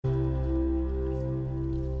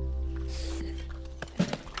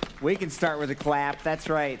We can start with a clap. That's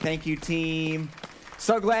right. Thank you, team.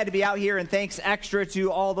 So glad to be out here, and thanks extra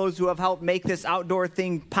to all those who have helped make this outdoor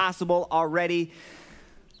thing possible already.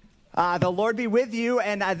 The Lord be with you,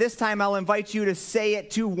 and this time I'll invite you to say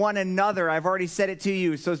it to one another. I've already said it to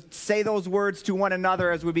you, so say those words to one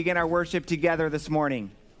another as we begin our worship together this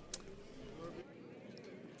morning.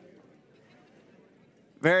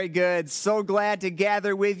 Very good. So glad to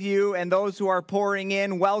gather with you, and those who are pouring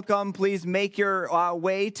in, welcome. Please make your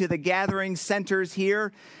way to the gathering centers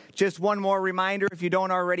here. Just one more reminder, if you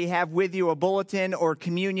don't already have with you a bulletin or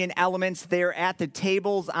communion elements, they're at the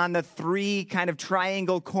tables on the three kind of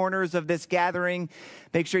triangle corners of this gathering.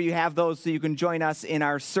 Make sure you have those so you can join us in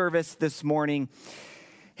our service this morning.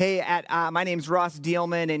 Hey, my name's Ross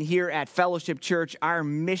Dielman, and here at Fellowship Church, our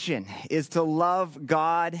mission is to love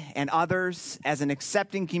God and others as an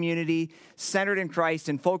accepting community centered in Christ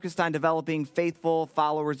and focused on developing faithful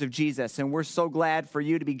followers of Jesus. And we're so glad for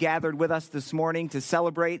you to be gathered with us this morning to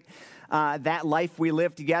celebrate that life we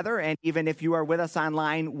live together. And even if you are with us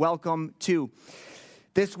online, welcome too.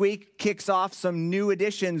 This week kicks off some new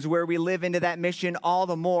additions where we live into that mission all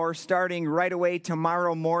the more, starting right away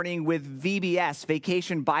tomorrow morning with VBS.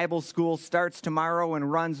 Vacation Bible School starts tomorrow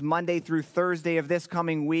and runs Monday through Thursday of this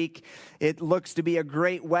coming week. It looks to be a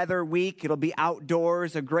great weather week. It'll be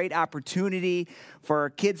outdoors, a great opportunity for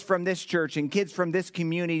kids from this church and kids from this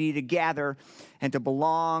community to gather and to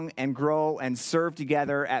belong and grow and serve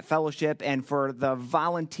together at Fellowship, and for the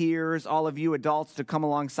volunteers, all of you adults, to come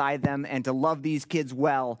alongside them and to love these kids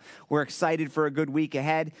well. We're excited for a good week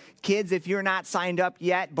ahead. Kids, if you're not signed up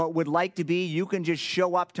yet but would like to be, you can just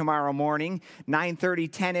show up tomorrow morning, 9:30,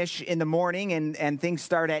 10-ish in the morning, and things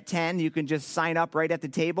start at 10. You can just sign up right at the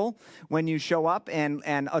table when you show up. And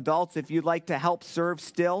adults, if you'd like to help serve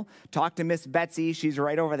still, talk to Miss Betsy. She's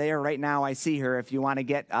right over there right now. I see her if you want to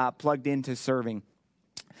get plugged into serving.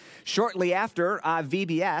 Shortly after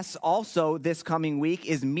VBS, also this coming week,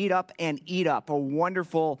 is Meet Up and Eat Up, a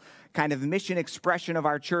wonderful kind of mission expression of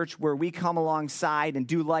our church where we come alongside and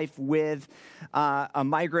do life with a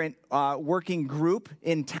migrant working group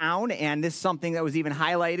in town. And this is something that was even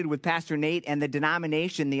highlighted with Pastor Nate and the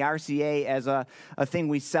denomination, the RCA, as a thing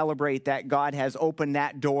we celebrate, that God has opened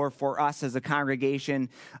that door for us as a congregation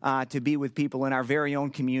to be with people in our very own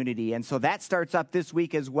community. And so that starts up this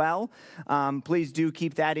week as well. Please do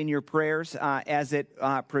keep that in your prayers as it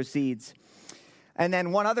proceeds. And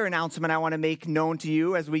then one other announcement I want to make known to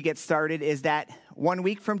you as we get started is that 1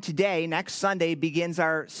 week from today, next Sunday, begins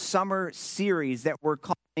our summer series that we're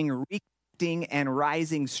calling Reconnecting and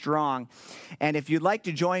Rising Strong. And if you'd like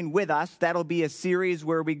to join with us, that'll be a series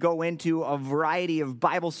where we go into a variety of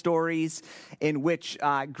Bible stories in which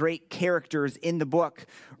great characters in the book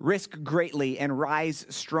risk greatly and rise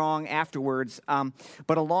strong afterwards.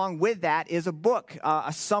 But along with that is a book,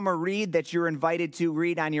 a summer read that you're invited to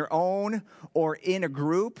read on your own or in a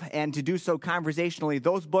group, and to do so conversationally.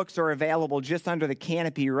 Those books are available just under the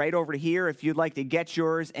canopy right over here. If you'd like to get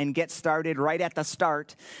yours and get started right at the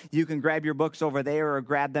start, you can grab your books over there or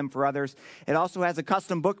grab them for others. It also has a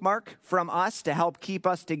custom bookmark from us to help keep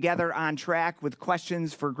us together on track with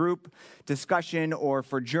questions for group discussion or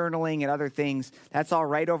for journaling and other things. That's all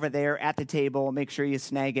right over there at the table. Make sure you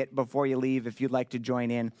snag it before you leave if you'd like to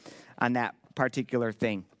join in on that particular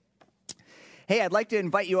thing. Hey, I'd like to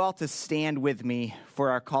invite you all to stand with me for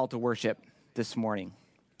our call to worship this morning.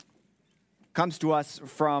 Comes to us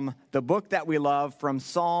from the book that we love, from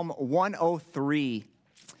Psalm 103,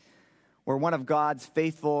 where one of God's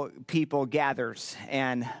faithful people gathers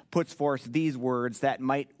and puts forth these words that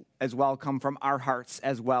might as well come from our hearts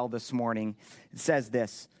as well this morning. It says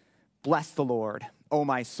this: "Bless the Lord, O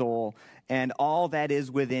my soul, and all that is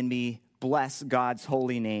within me, bless God's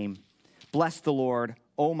holy name. Bless the Lord,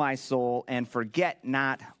 O my soul, and forget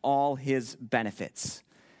not all his benefits.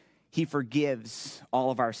 He forgives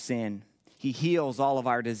all of our sin. He heals all of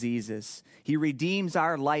our diseases. He redeems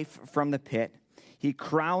our life from the pit. He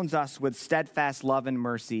crowns us with steadfast love and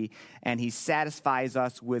mercy, and he satisfies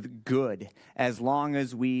us with good as long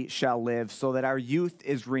as we shall live, so that our youth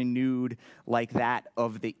is renewed like that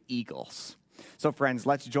of the eagles." So friends,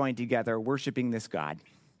 let's join together worshiping this God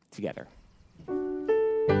together.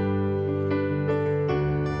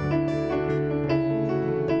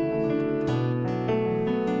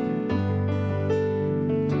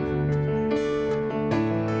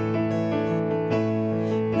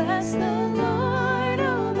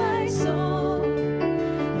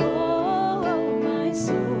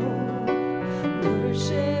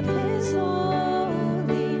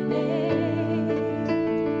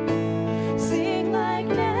 Sing like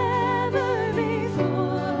never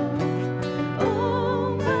before.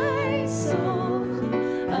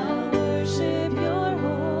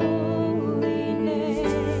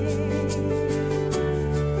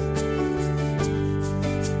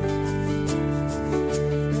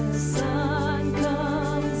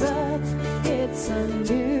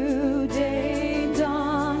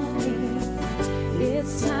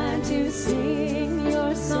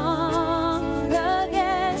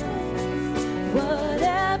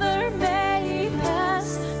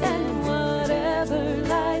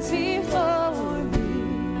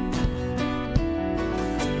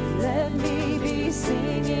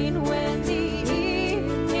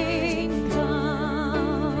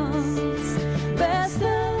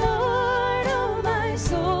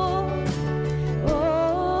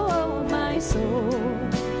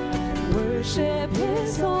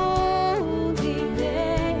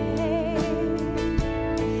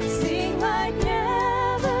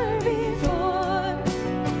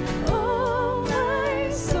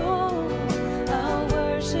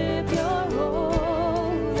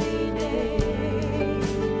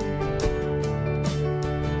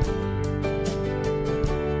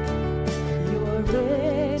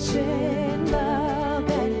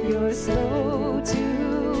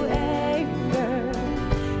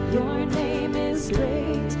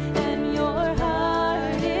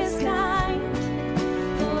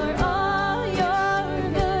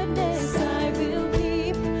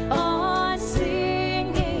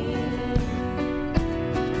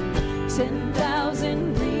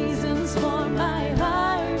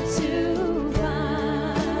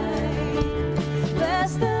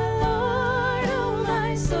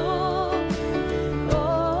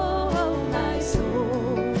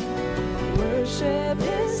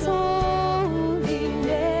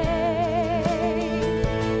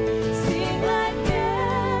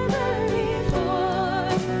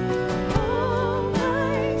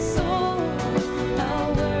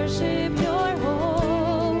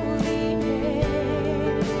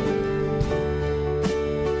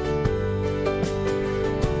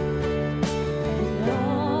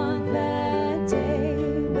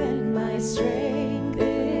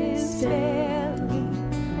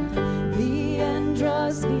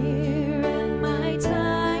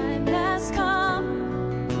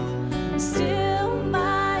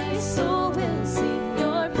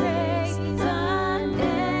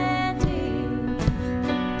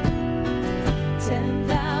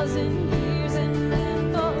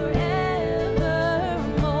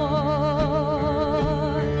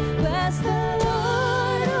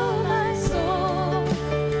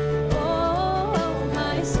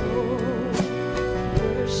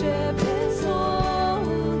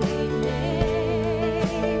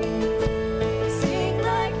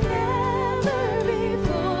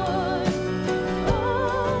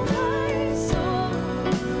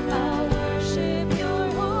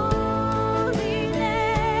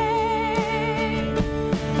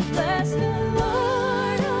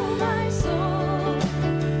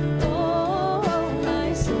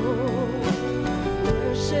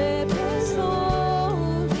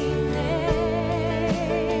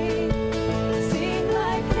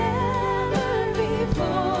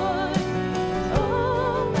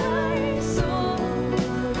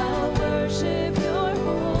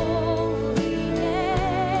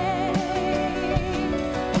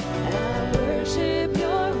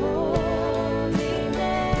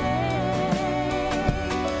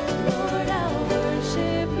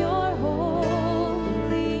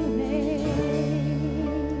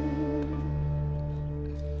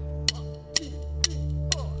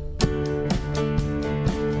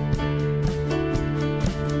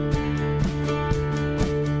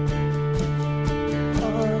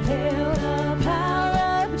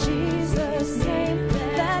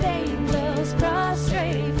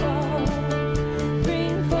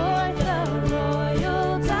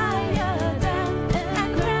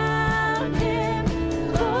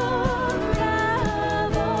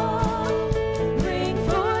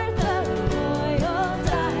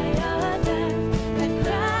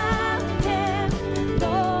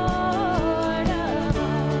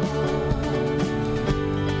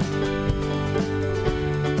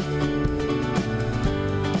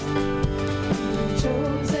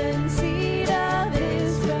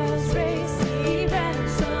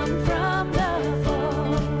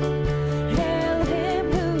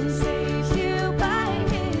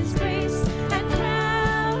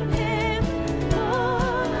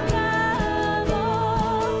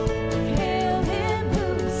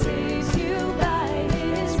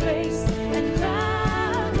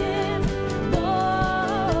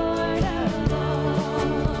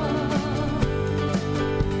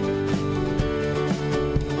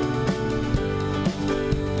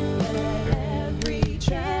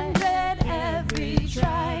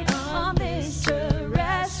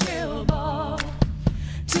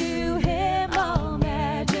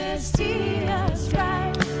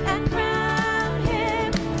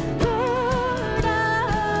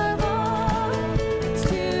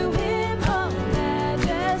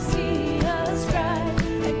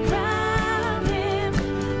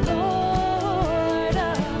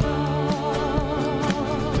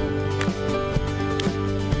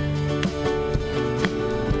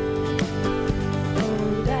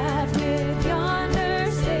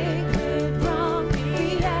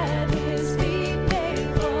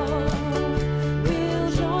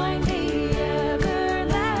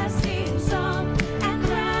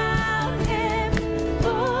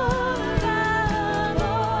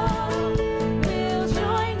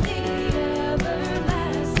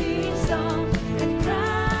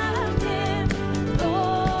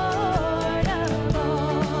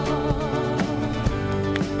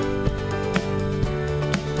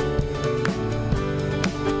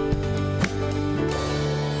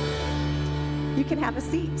 Have a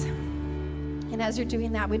seat. And as you're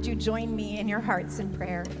doing that, would you join me in your hearts in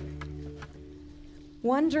prayer?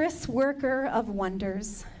 Wondrous worker of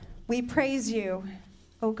wonders, we praise you,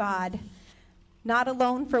 O God, not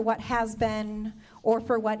alone for what has been or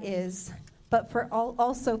for what is, but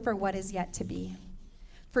also for what is yet to be.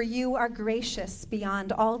 For you are gracious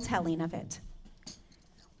beyond all telling of it.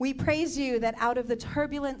 We praise you that out of the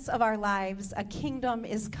turbulence of our lives, a kingdom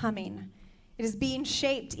is coming. It is being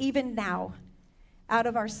shaped even now. Out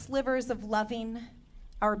of our slivers of loving,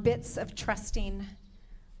 our bits of trusting,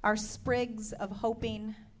 our sprigs of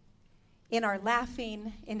hoping, in our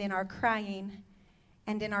laughing and in our crying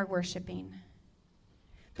and in our worshiping.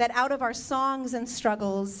 That out of our songs and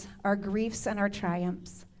struggles, our griefs and our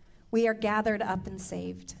triumphs, we are gathered up and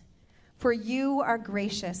saved. For you are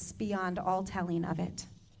gracious beyond all telling of it.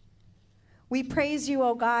 We praise you,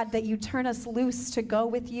 O God, that you turn us loose to go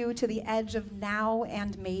with you to the edge of now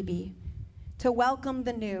and maybe, to welcome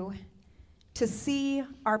the new, to see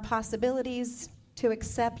our possibilities, to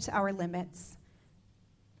accept our limits,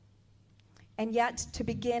 and yet to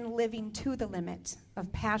begin living to the limit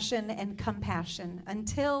of passion and compassion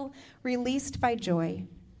until, released by joy,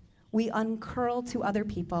 we uncurl to other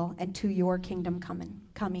people and to your kingdom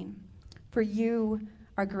coming. For you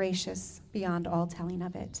are gracious beyond all telling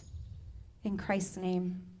of it. In Christ's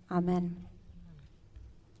name, amen.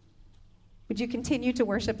 Would you continue to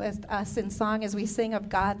worship with us in song as we sing of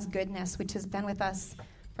God's goodness, which has been with us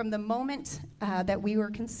from the moment that we were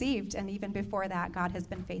conceived, and even before that, God has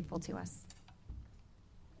been faithful to us.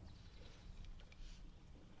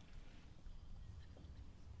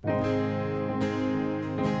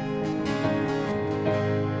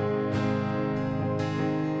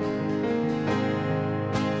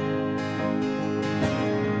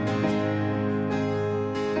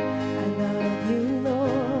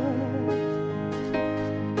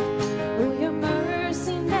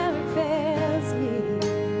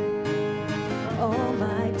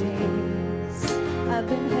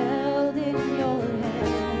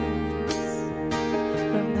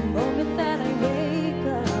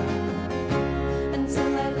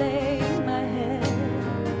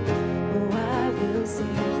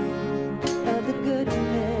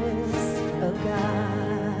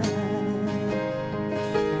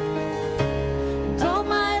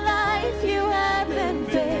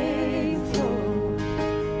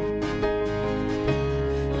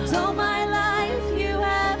 All my life you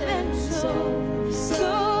have been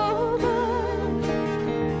so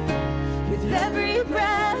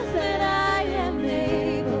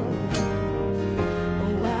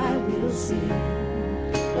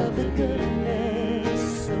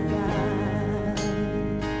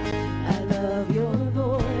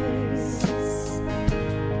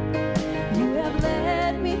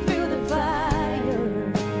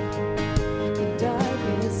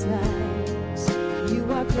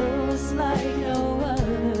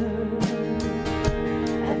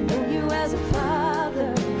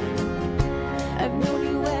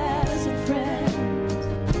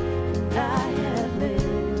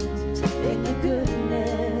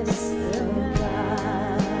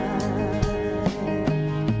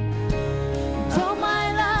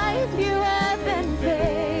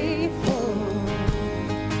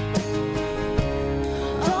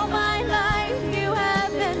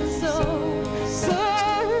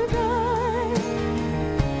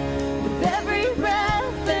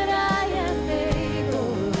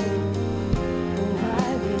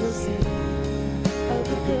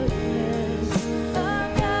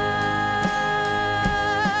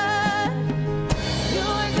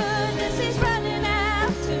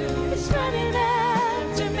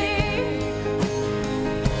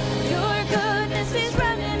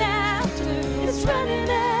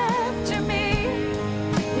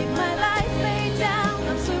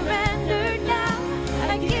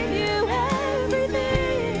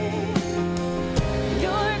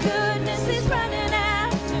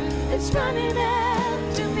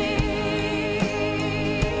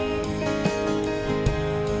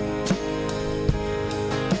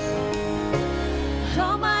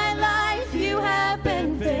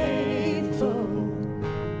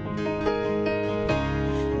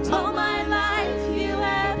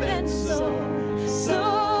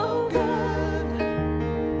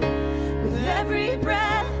every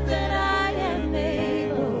breath that I am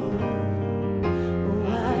able, oh,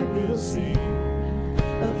 I will sing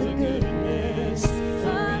of the goodness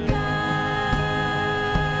of God.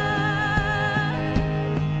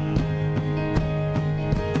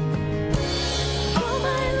 All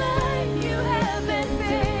my life you have been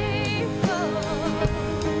faithful.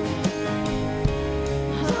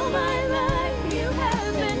 All my life you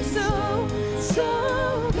have been so,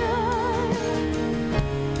 so good.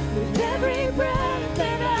 With every breath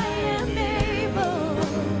that I am able,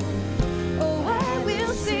 oh, I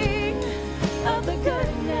will sing of the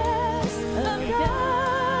goodness of God.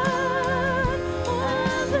 Oh,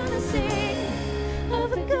 I'm gonna sing of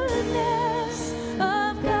the goodness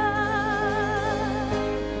of God.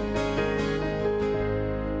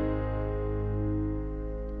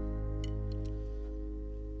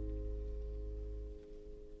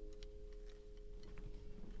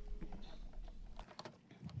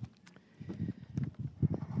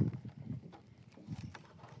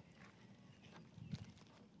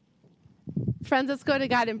 Friends, let's go to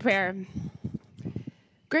God in prayer.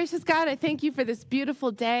 Gracious God, I thank you for this beautiful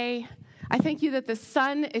day. I thank you that the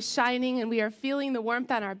sun is shining and we are feeling the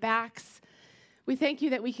warmth on our backs. We thank you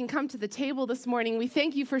that we can come to the table this morning. We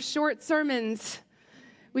thank you for short sermons.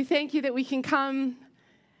 We thank you that we can come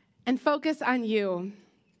and focus on you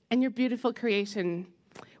and your beautiful creation.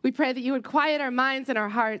 We pray that you would quiet our minds and our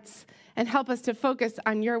hearts and help us to focus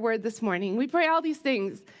on your word this morning. We pray all these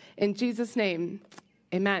things in Jesus' name.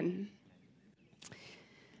 Amen.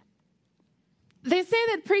 They say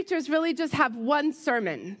that preachers really just have one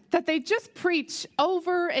sermon, that they just preach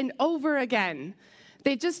over and over again.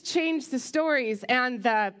 They just change the stories and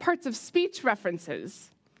the parts of speech references.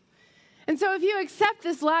 And so if you accept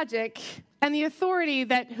this logic and the authority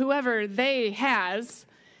that whoever they has,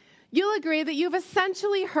 you'll agree that you've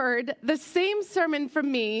essentially heard the same sermon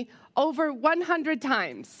from me over 100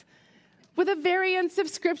 times, with a variance of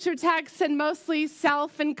scripture texts and mostly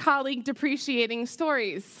self and colleague depreciating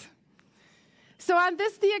stories. So on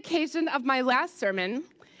this, the occasion of my last sermon,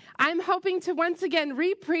 I'm hoping to once again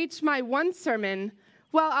re-preach my one sermon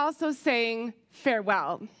while also saying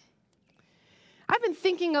farewell. I've been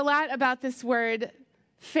thinking a lot about this word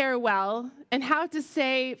farewell and how to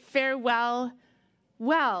say farewell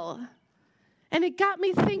well. And it got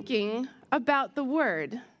me thinking about the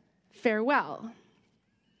word farewell.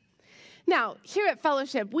 Now, here at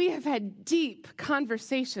Fellowship, we have had deep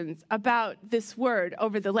conversations about this word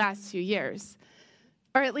over the last few years.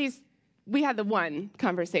 Or at least we had the one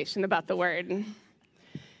conversation about the word.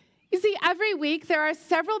 You see, every week there are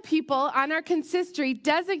several people on our consistory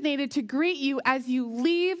designated to greet you as you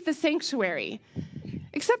leave the sanctuary.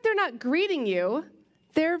 Except they're not greeting you,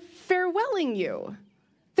 they're farewelling you.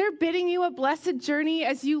 They're bidding you a blessed journey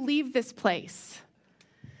as you leave this place.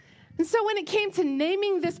 And so when it came to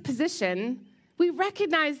naming this position, we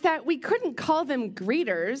recognized that we couldn't call them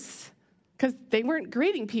greeters because they weren't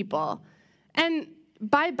greeting people. And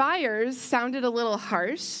bye-byers sounded a little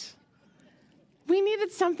harsh. We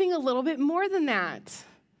needed something a little bit more than that.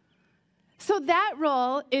 So that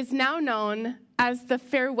role is now known as the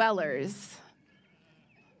farewellers.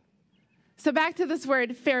 So back to this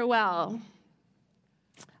word farewell.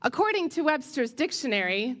 According to Webster's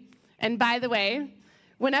dictionary, and by the way,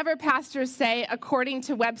 whenever pastors say, according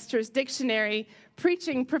to Webster's dictionary,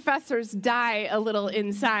 preaching professors die a little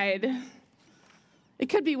inside. It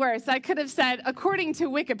could be worse. I could have said, according to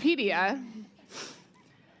Wikipedia.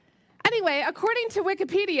 Anyway, according to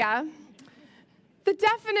Wikipedia, the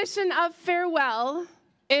definition of farewell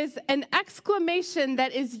is an exclamation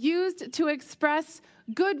that is used to express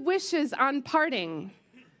good wishes on parting.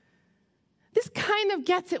 This kind of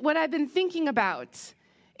gets at what I've been thinking about.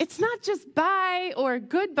 It's not just bye or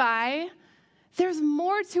goodbye. There's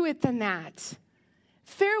more to it than that.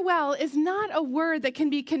 Farewell is not a word that can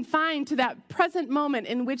be confined to that present moment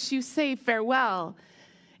in which you say farewell.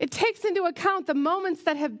 It takes into account the moments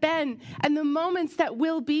that have been and the moments that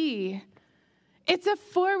will be. It's a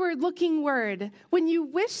forward-looking word. When you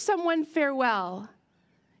wish someone farewell,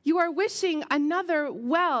 you are wishing another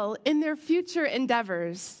well in their future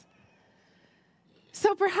endeavors.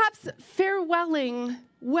 So perhaps farewelling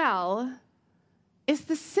well is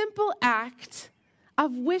the simple act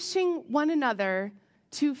of wishing one another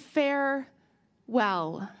to fare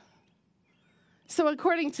well. So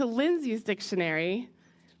according to Lindsay's dictionary,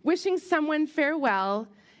 wishing someone farewell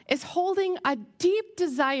is holding a deep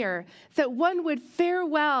desire that one would fare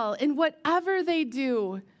well in whatever they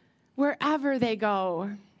do, wherever they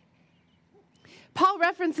go. Paul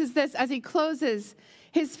references this as he closes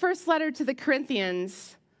his first letter to the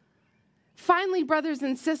Corinthians. Finally, brothers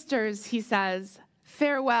and sisters, he says,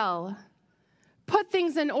 farewell. Put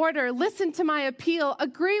things in order. Listen to my appeal.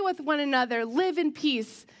 Agree with one another. Live in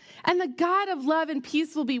peace. And the God of love and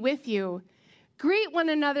peace will be with you. Greet one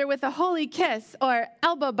another with a holy kiss, or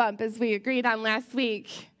elbow bump, as we agreed on last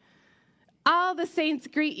week. All the saints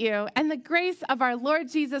greet you, and the grace of our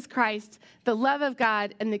Lord Jesus Christ, the love of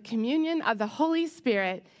God, and the communion of the Holy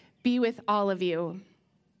Spirit be with all of you.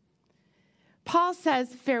 Paul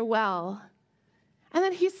says farewell, and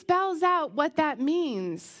then he spells out what that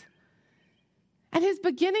means. And his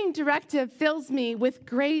beginning directive fills me with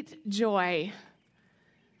great joy.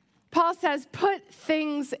 Paul says, put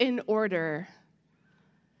things in order.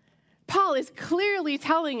 Paul is clearly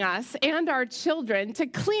telling us and our children to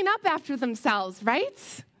clean up after themselves, right?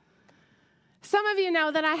 Some of you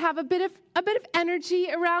know that I have a bit of energy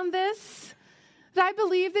around this. That I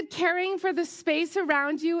believe that caring for the space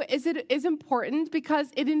around you is important because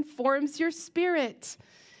it informs your spirit.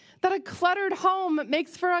 That a cluttered home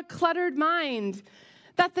makes for a cluttered mind.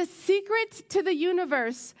 That the secret to the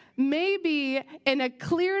universe may be in a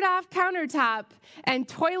cleared off countertop and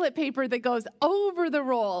toilet paper that goes over the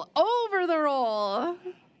roll.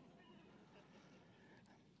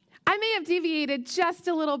 I may have deviated just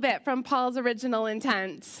a little bit from Paul's original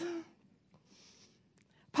intent.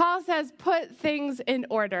 Paul says, put things in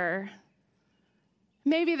order.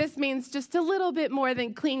 Maybe this means just a little bit more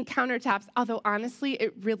than clean countertops, although honestly,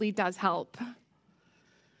 it really does help.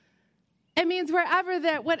 It means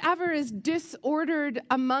whatever is disordered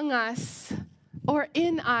among us or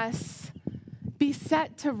in us, be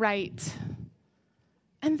set to right.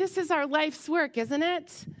 And this is our life's work, isn't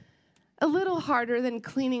it? A little harder than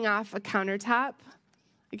cleaning off a countertop.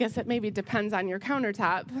 I guess it maybe depends on your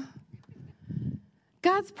countertop.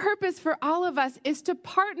 God's purpose for all of us is to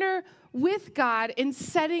partner with God in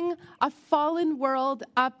setting a fallen world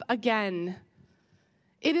up again.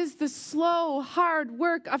 It is the slow, hard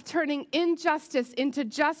work of turning injustice into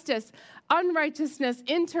justice, unrighteousness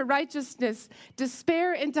into righteousness,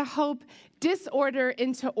 despair into hope, disorder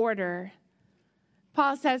into order.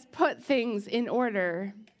 Paul says, put things in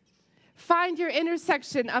order. Find your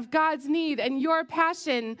intersection of God's need and your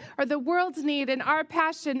passion, or the world's need and our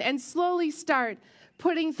passion, and slowly start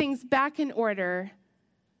putting things back in order,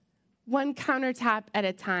 one countertop at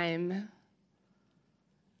a time.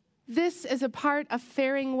 This is a part of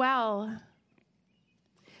faring well.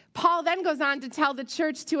 Paul then goes on to tell the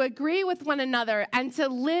church to agree with one another and to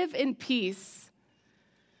live in peace.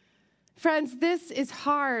 Friends, this is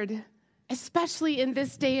hard, especially in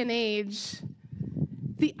this day and age.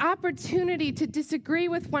 The opportunity to disagree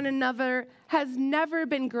with one another has never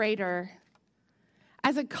been greater.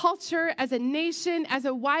 As a culture, as a nation, as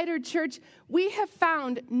a wider church, we have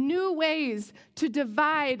found new ways to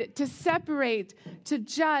divide, to separate, to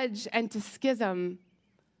judge, and to schism.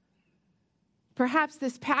 Perhaps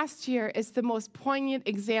this past year is the most poignant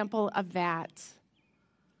example of that.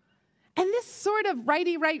 And this sort of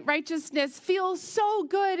righty-right righteousness feels so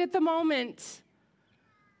good at the moment,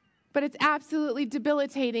 but it's absolutely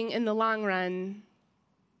debilitating in the long run.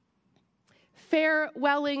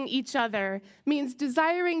 Farewelling each other means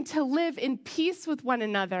desiring to live in peace with one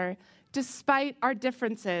another despite our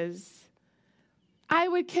differences. I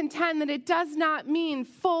would contend that it does not mean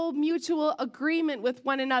full mutual agreement with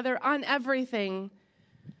one another on everything,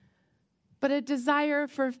 but a desire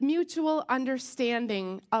for mutual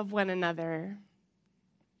understanding of one another.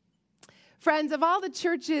 Friends, of all the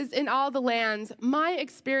churches in all the lands, my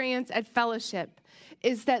experience at Fellowship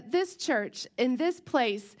is that this church in this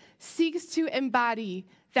place seeks to embody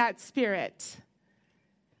that spirit.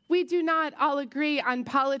 We do not all agree on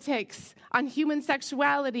politics, on human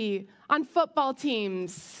sexuality, on football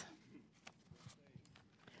teams.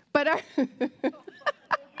 But our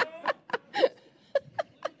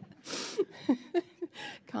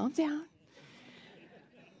calm down.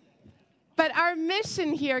 But our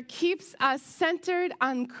mission here keeps us centered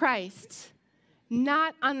on Christ,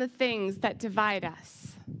 not on the things that divide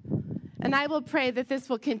us. And I will pray that this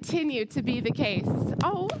will continue to be the case.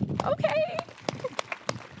 Oh, okay.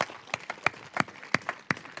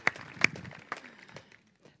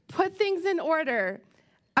 Put things in order.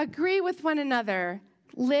 Agree with one another.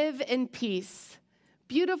 Live in peace.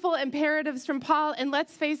 Beautiful imperatives from Paul, and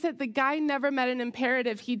let's face it, the guy never met an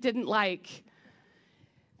imperative he didn't like.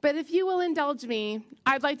 But if you will indulge me,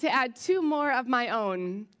 I'd like to add two more of my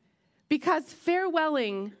own, because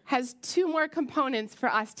farewelling has two more components for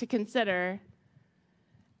us to consider.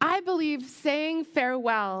 I believe saying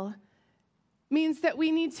farewell means that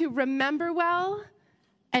we need to remember well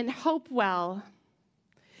and hope well.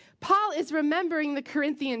 Paul is remembering the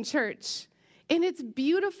Corinthian church in its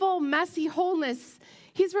beautiful, messy wholeness.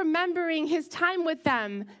 He's remembering his time with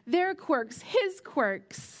them, their quirks, his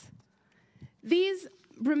quirks. These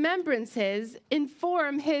remembrances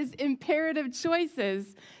inform his imperative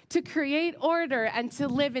choices to create order and to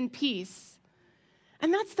live in peace.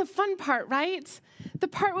 And that's the fun part, right? The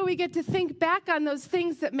part where we get to think back on those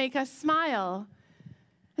things that make us smile.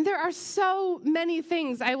 And there are so many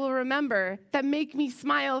things I will remember that make me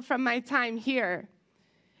smile from my time here.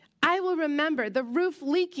 I will remember the roof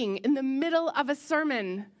leaking in the middle of a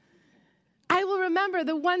sermon. I will remember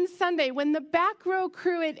the one Sunday when the back row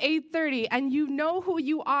crew at 8:30, and you know who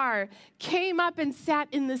you are, came up and sat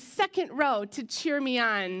in the second row to cheer me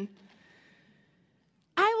on.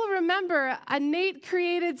 I will remember a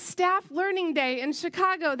Nate-created staff learning day in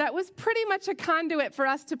Chicago that was pretty much a conduit for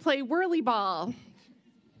us to play whirly ball.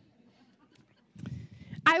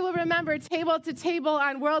 I will remember table to table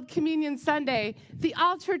on World Communion Sunday, the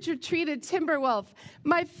all-church retreat at Timberwolf,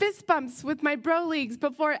 my fist bumps with my bro leagues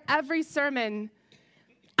before every sermon.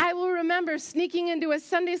 I will remember sneaking into a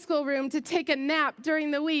Sunday school room to take a nap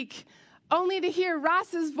during the week, only to hear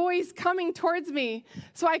Ross's voice coming towards me.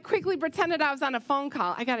 So I quickly pretended I was on a phone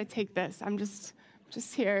call. I got to take this. I'm just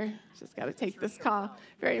here. Just got to take this call.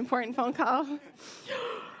 Very important phone call.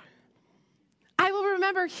 I will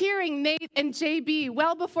remember hearing Nate and JB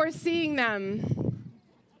well before seeing them.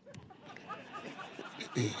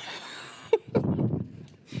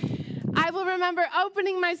 I will remember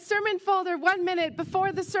opening my sermon folder 1 minute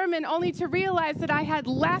before the sermon only to realize that I had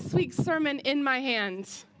last week's sermon in my hand.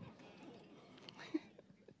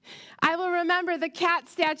 I will remember the cat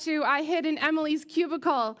statue I hid in Emily's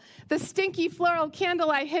cubicle, the stinky floral candle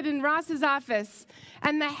I hid in Ross's office,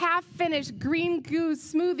 and the half-finished green goo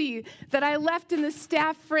smoothie that I left in the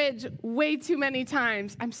staff fridge way too many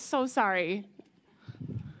times. I'm so sorry.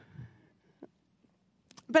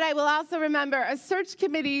 But I will also remember a search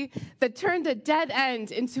committee that turned a dead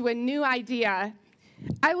end into a new idea.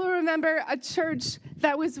 I will remember a church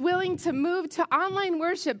that was willing to move to online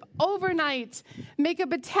worship overnight, make a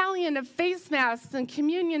battalion of face masks and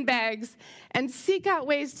communion bags, and seek out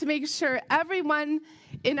ways to make sure everyone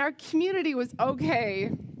in our community was okay.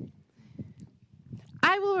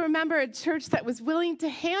 I will remember a church that was willing to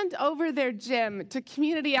hand over their gym to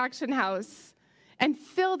Community Action House and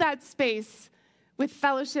fill that space with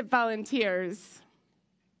fellowship volunteers.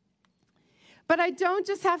 But I don't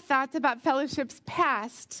just have thoughts about fellowships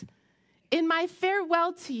past. In my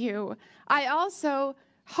farewell to you, I also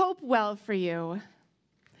hope well for you.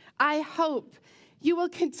 I hope you will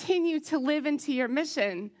continue to live into your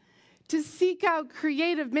mission, to seek out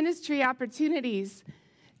creative ministry opportunities,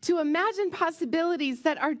 to imagine possibilities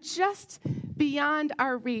that are just beyond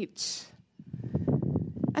our reach.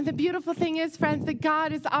 And the beautiful thing is, friends, that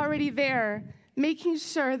God is already there, making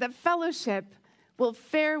sure that fellowship will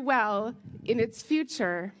fare well in its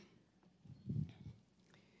future.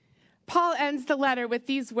 Paul ends the letter with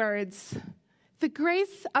these words: "The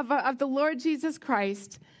grace of the Lord Jesus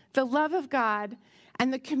Christ, the love of God,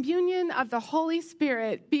 and the communion of the Holy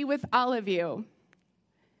Spirit be with all of you."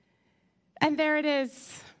 And there it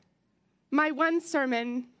is, my one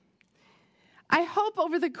sermon. I hope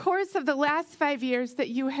over the course of the last 5 years that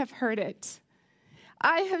you have heard it.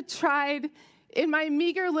 I have tried in my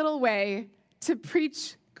meager little way to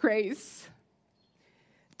preach grace,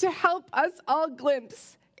 to help us all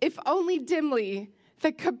glimpse, if only dimly,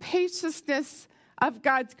 the capaciousness of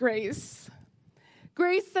God's grace.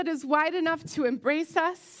 Grace that is wide enough to embrace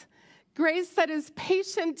us, grace that is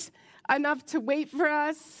patient enough to wait for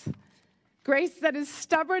us, grace that is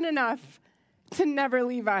stubborn enough to never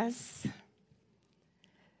leave us.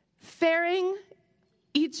 Faring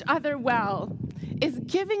each other well is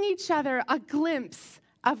giving each other a glimpse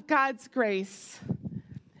of God's grace,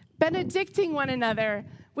 benedicting one another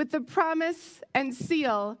with the promise and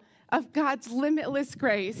seal of God's limitless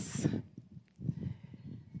grace.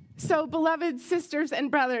 So, beloved sisters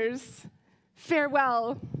and brothers,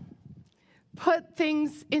 farewell. Put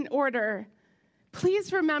things in order.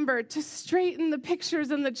 Please remember to straighten the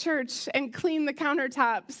pictures in the church and clean the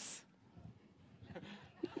countertops.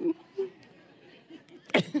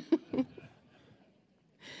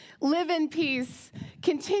 Live in peace.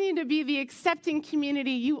 Continue to be the accepting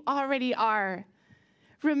community you already are.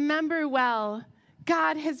 Remember well,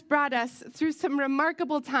 God has brought us through some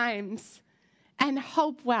remarkable times. And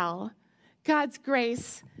hope well, God's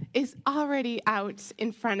grace is already out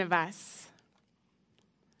in front of us.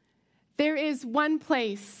 There is one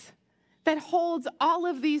place that holds all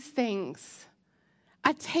of these things,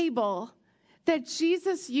 a table that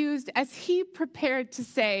Jesus used as he prepared to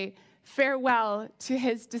say farewell to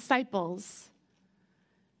his disciples.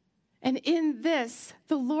 And in this,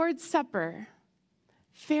 the Lord's Supper,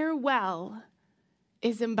 farewell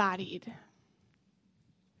is embodied.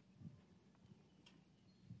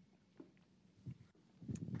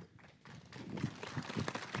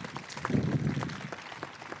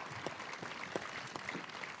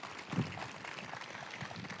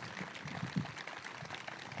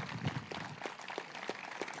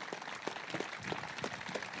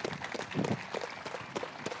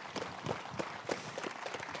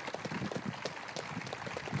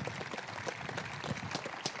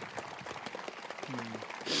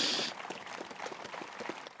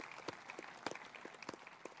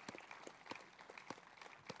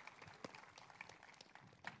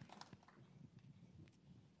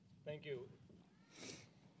 Thank you.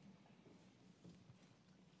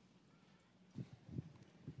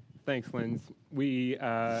 Thanks, Linz. We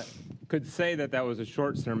could say that was a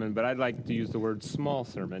short sermon, but I'd like to use the word small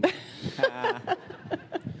sermon.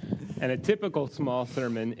 And a typical small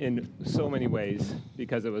sermon in so many ways,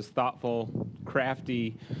 because it was thoughtful,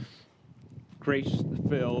 crafty,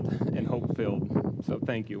 grace-filled, and hope-filled. So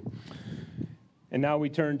thank you. And now we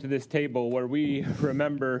turn to this table where we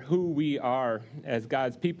remember who we are as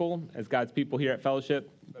God's people here at Fellowship,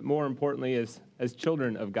 but more importantly as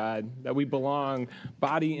children of God, that we belong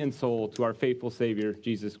body and soul to our faithful Savior,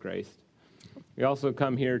 Jesus Christ. We also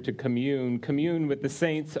come here to commune with the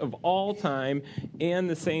saints of all time and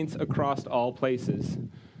the saints across all places,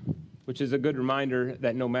 which is a good reminder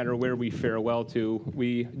that no matter where we farewell to,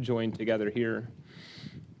 we join together here.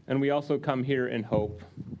 And we also come here in hope,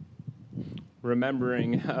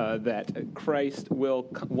 remembering that Christ will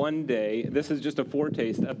one day, this is just a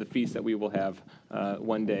foretaste of the feast that we will have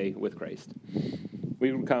one day with Christ.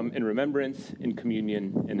 We will come in remembrance, in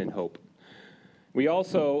communion, and in hope. We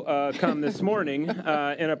also come this morning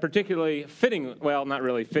in a particularly fitting, well, not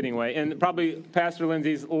really fitting way, and probably Pastor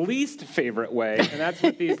Lindsay's least favorite way, and that's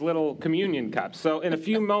with these little communion cups. So in a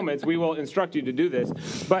few moments, we will instruct you to do this.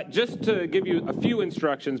 But just to give you a few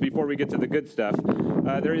instructions before we get to the good stuff,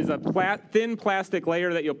 there is a thin plastic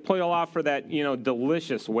layer that you'll peel off for that,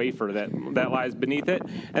 delicious wafer that lies beneath it,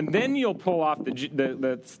 and then you'll pull off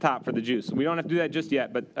the top for the juice. We don't have to do that just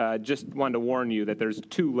yet, but just wanted to warn you that there's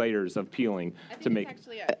 2 layers of peeling to make. It's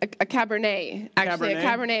actually a Cabernet. Actually, a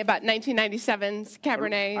Cabernet, about 1997's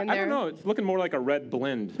Cabernet. I don't know. It's looking more like a red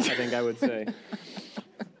blend, I think I would say.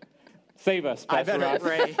 Save us, Pastor Ross.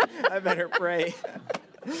 I better pray.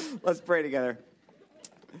 Let's pray together.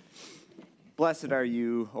 Blessed are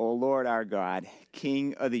you, O Lord our God,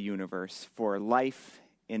 King of the universe, for life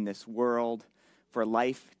in this world, for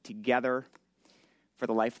life together, for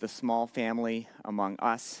the life of the small family among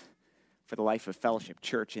us, for the life of Fellowship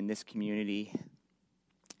Church in this community,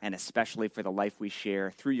 and especially for the life we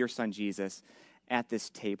share through your Son Jesus at this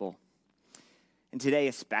table. And today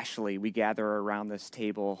especially, we gather around this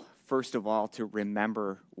table, first of all, to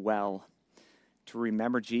remember well, to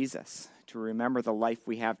remember Jesus, to remember the life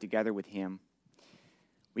we have together with him.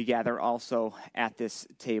 We gather also at this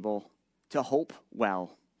table to hope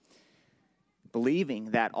well,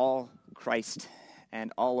 believing that all Christ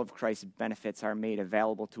and all of Christ's benefits are made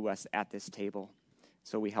available to us at this table.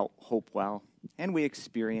 So we hope well, and we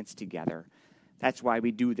experience together. That's why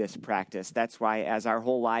we do this practice. That's why, as our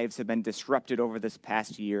whole lives have been disrupted over this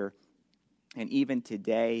past year, and even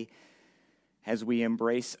today, as we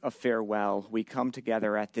embrace a farewell, we come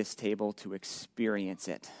together at this table to experience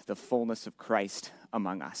it, the fullness of Christ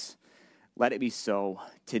among us. Let it be so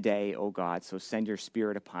today, O God. So send your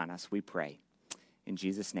Spirit upon us, we pray. In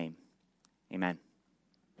Jesus' name, amen.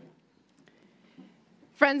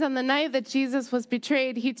 Friends, on the night that Jesus was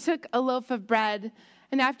betrayed, he took a loaf of bread,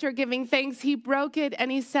 and after giving thanks, he broke it,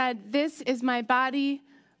 and he said, "This is my body,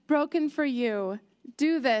 broken for you.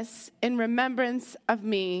 Do this in remembrance of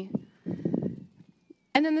me."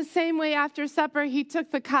 And in the same way, after supper, he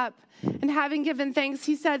took the cup, and having given thanks,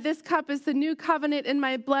 he said, "This cup is the new covenant in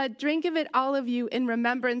my blood. Drink of it, all of you, in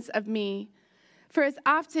remembrance of me. For as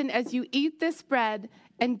often as you eat this bread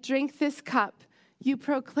and drink this cup, you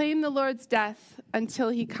proclaim the Lord's death until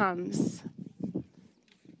he comes."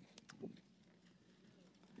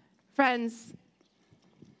 Friends,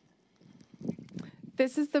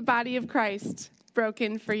 this is the body of Christ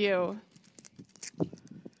broken for you.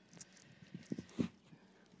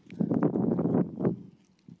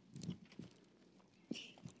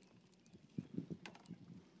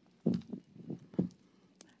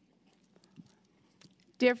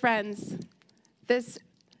 Dear friends, this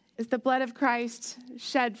is the blood of Christ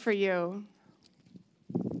shed for you.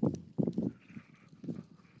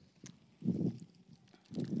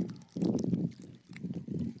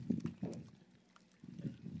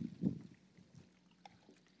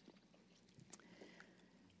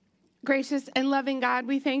 Gracious and loving God,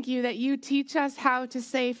 we thank you that you teach us how to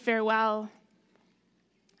say farewell.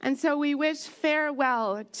 And so we wish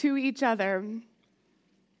farewell to each other.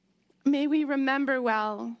 May we remember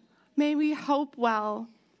well. May we hope well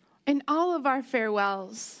in all of our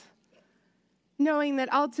farewells, knowing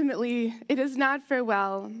that ultimately it is not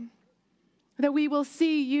farewell, that we will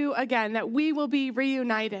see you again, that we will be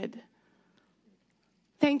reunited.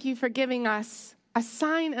 Thank you for giving us a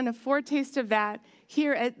sign and a foretaste of that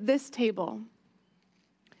here at this table.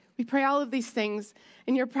 We pray all of these things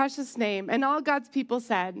in your precious name. And all God's people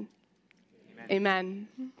said, Amen.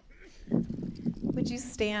 Would you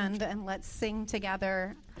stand and let's sing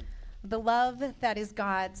together, "The love that is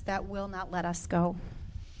God's that will not let us go."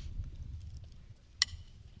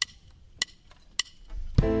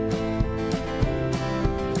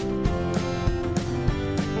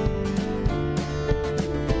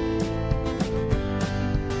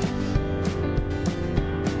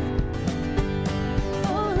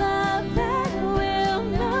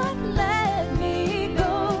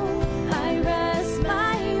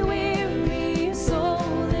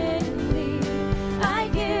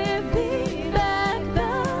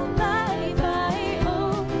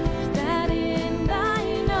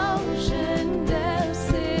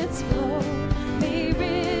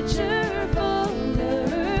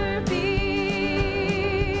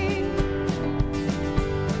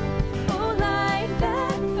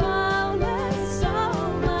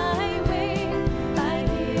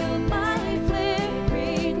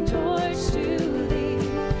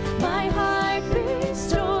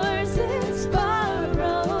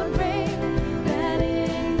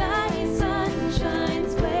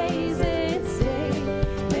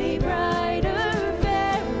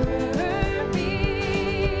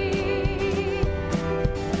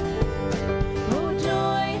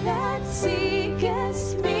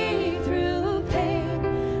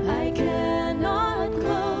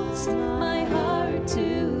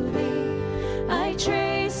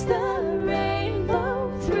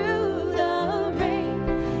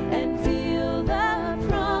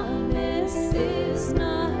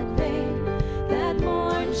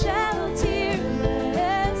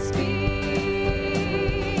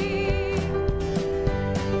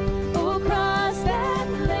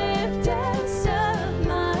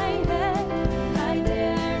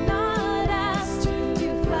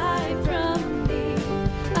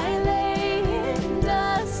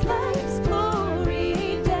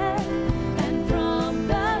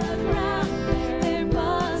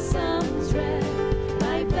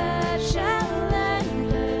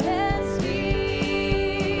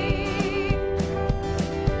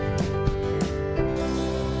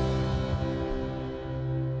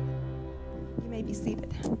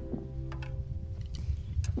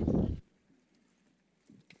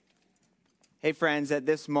 Hey, friends, at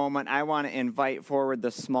this moment, I want to invite forward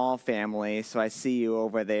the small family. So I see you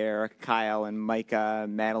over there, Kyle and Micah,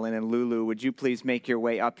 Madeline and Lulu. Would you please make your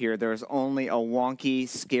way up here? There's only a wonky,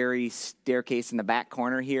 scary staircase in the back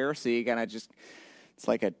corner here. So you got to just, it's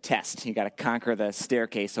like a test. You got to conquer the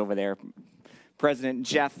staircase over there. President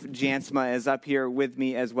Jeff Jansma is up here with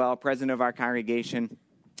me as well, president of our congregation.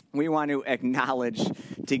 We want to acknowledge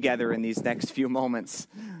together in these next few moments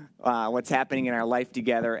what's happening in our life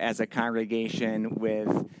together as a congregation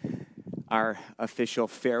with our official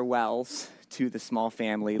farewells to the small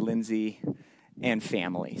family, Lindsay and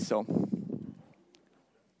family. So,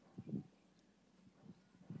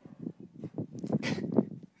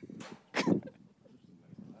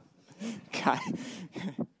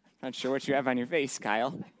 not sure what you have on your face,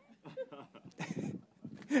 Kyle.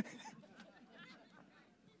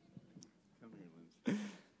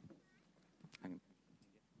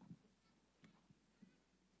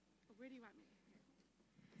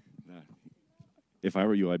 If I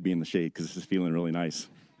were you, I'd be in the shade because this is feeling really nice.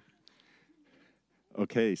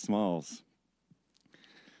 Okay, Smalls.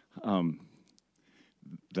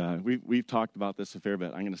 We've talked about this a fair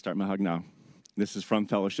bit. I'm going to start my hug now. This is from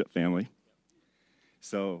Fellowship Family.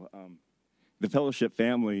 So the Fellowship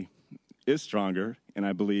Family is stronger, and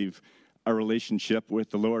I believe our relationship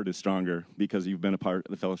with the Lord is stronger because you've been a part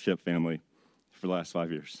of the Fellowship Family for the last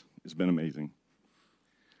 5 years. It's been amazing.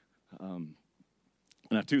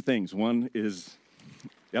 Now, two things. One is,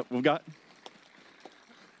 we've got.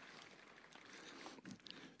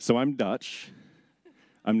 So I'm Dutch.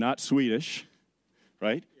 I'm not Swedish,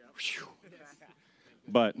 right? Yeah.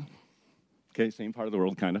 But, okay, same part of the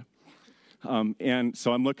world, kind of. And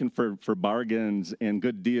so I'm looking for bargains and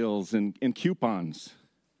good deals and coupons.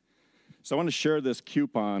 So I want to share this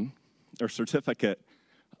coupon or certificate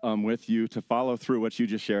with you to follow through what you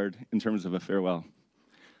just shared in terms of a farewell.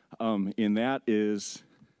 And that is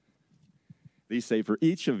These say, for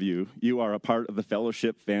each of you, you are a part of the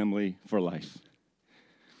fellowship family for life.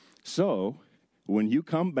 So, when you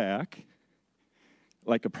come back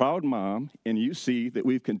like a proud mom and you see that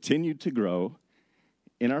we've continued to grow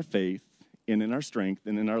in our faith and in our strength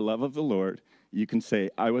and in our love of the Lord, you can say,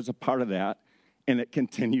 I was a part of that, and it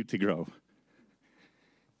continued to grow.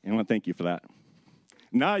 And I want to thank you for that.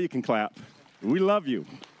 Now you can clap. We love you.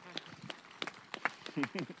 Thank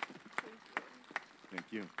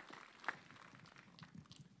you.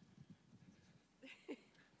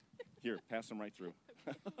 Here, pass them right through.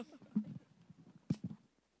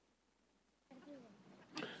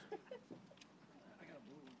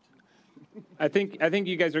 I think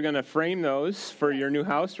you guys are going to frame those for your new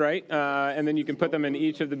house, right? And then you can put them in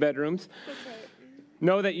each of the bedrooms.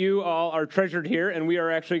 Know that you all are treasured here, and we are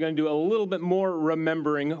actually going to do a little bit more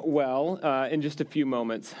remembering well in just a few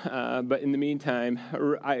moments. But in the meantime,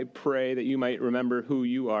 I pray that you might remember who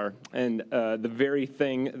you are and the very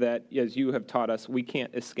thing that, as you have taught us, we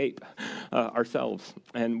can't escape ourselves.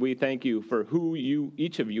 And we thank you for who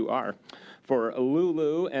each of you are. For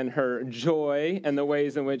Lulu and her joy and the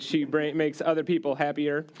ways in which she makes other people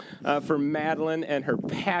happier. For Madeline and her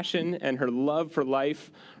passion and her love for life.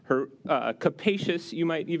 Her capacious, you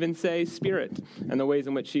might even say, spirit, and the ways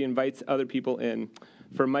in which she invites other people in.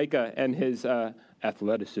 For Micah and his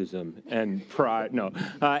athleticism and pride,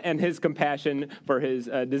 and his compassion, for his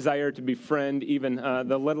desire to befriend even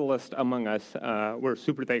the littlest among us, we're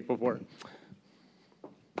super thankful for.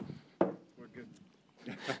 We're good.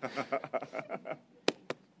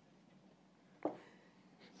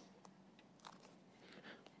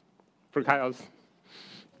 For Kyle's.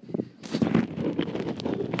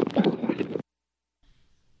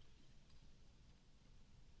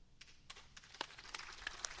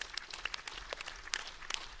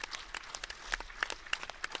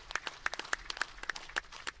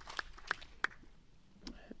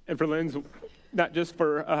 And for Lynn's, not just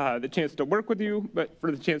for the chance to work with you, but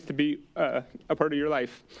for the chance to be a part of your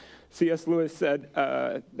life. C.S. Lewis said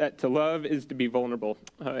that to love is to be vulnerable.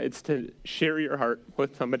 It's to share your heart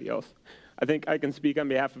with somebody else. I think I can speak on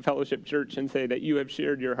behalf of Fellowship Church and say that you have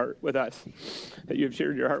shared your heart with us, that you have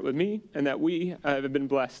shared your heart with me, and that we have been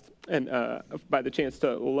blessed and by the chance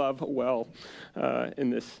to love well in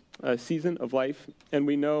this season of life. And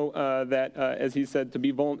we know that, as he said,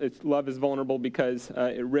 love is vulnerable because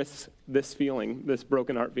it risks this feeling, this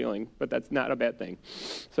broken heart feeling, but that's not a bad thing.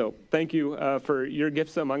 So thank you for your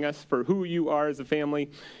gifts among us, for who you are as a family,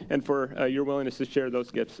 and for your willingness to share those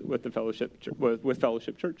gifts with the with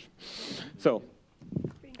Fellowship Church. So,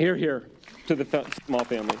 here to the small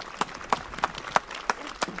family.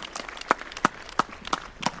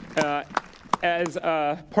 As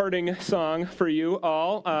a parting song for you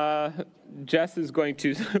all, Jess is going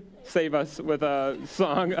to save us with a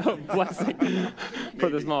song of blessing for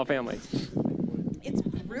the small family. It's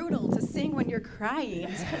brutal to sing when you're crying,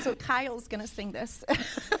 so Kyle's going to sing this.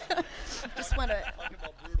 Just want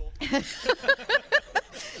to...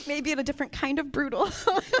 Maybe in a different kind of brutal.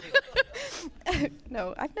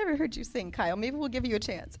 No, I've never heard you sing, Kyle. Maybe we'll give you a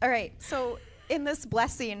chance. All right, so in this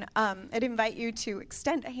blessing, I'd invite you to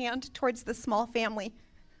extend a hand towards the small family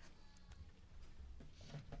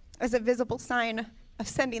as a visible sign of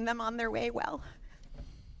sending them on their way well.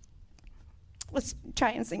 Let's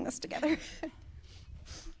try and sing this together.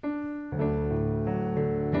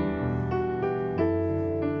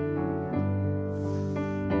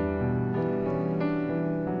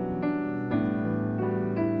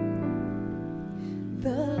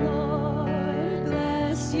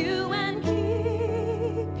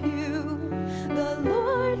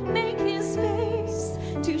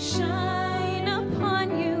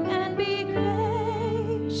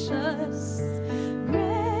 Gracious,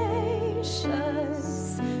 gracious,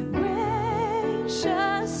 gracious.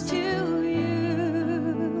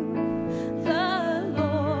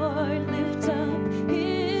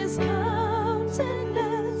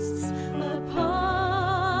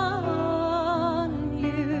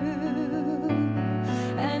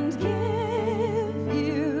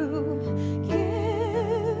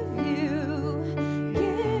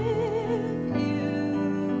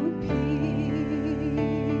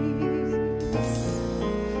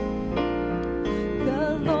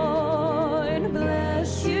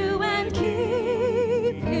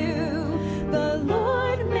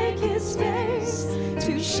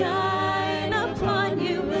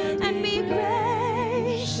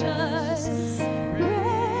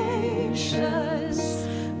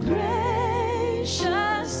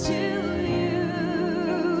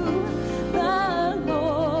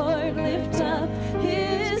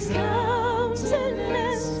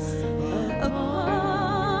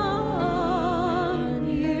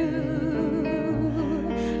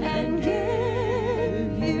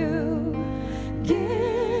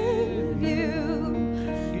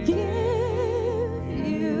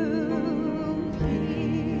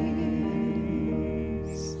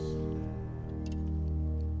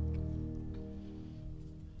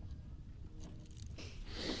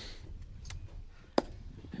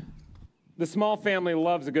 The small family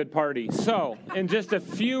loves a good party. So, in just a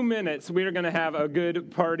few minutes, we are going to have a good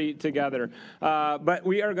party together. But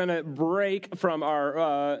we are going to break from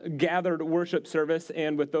our gathered worship service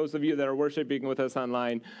and with those of you that are worshiping with us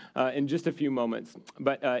online in just a few moments.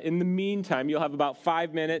 But in the meantime, you'll have about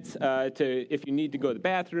 5 minutes if you need to go to the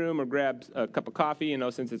bathroom or grab a cup of coffee,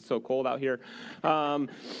 since it's so cold out here.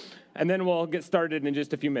 And then we'll get started in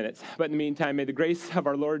just a few minutes. But in the meantime, may the grace of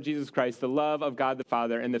our Lord Jesus Christ, the love of God the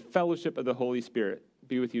Father, and the fellowship of the Holy Spirit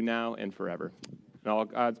be with you now and forever. And all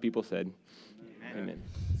God's people said, Amen. Amen.